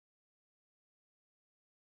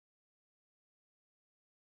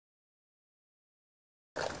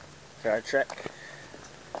for our trek.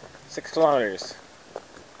 6 kilometers.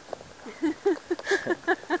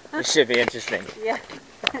 It should be interesting. Yeah.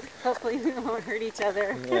 Hopefully we won't hurt each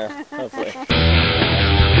other. Yeah, hopefully.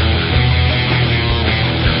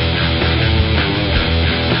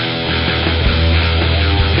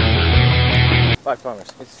 5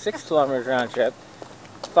 kilometers. It's 6 kilometers round trip.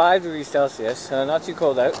 5 degrees Celsius, so not too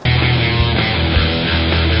cold out.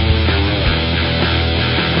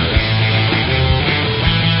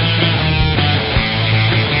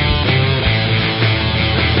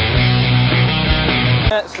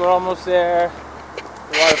 So we're almost there.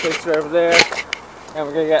 The water places are over there, and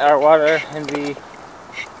we're gonna get our water and be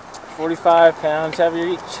 45 pounds heavier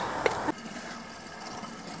each.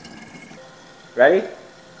 Ready?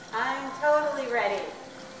 I'm totally ready.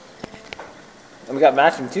 And we got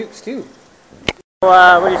matching toques too.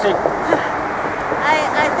 What do you think?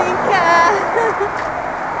 I think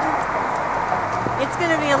it's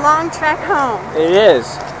gonna be a long trek home. It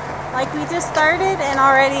is. Like, we just started and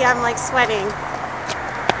already I'm like sweating.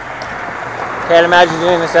 Can't imagine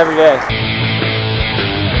doing this every day.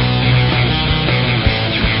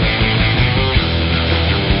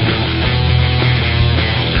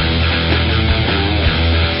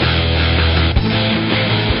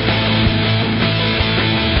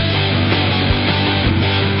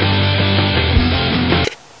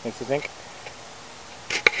 Makes you think?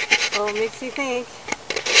 Oh, it makes you think.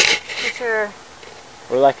 For sure.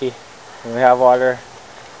 We're lucky. When we have water,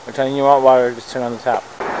 we're telling you want water, just turn on the tap.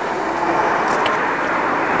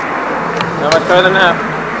 Not much further now.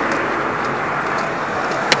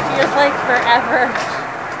 Feels like forever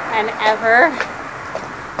and ever.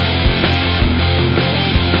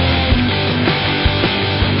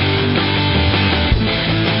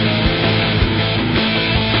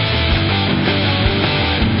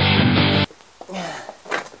 Yeah.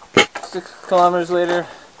 6 kilometers later,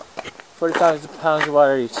 45 pounds of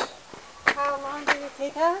water each. How long did it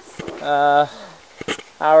take us?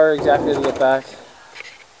 Hour exactly to get back.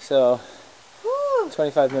 So, Woo.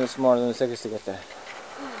 25 minutes more than it took us to get there.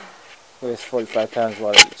 With 45 pounds of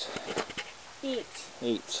water each. Each.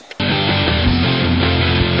 Each.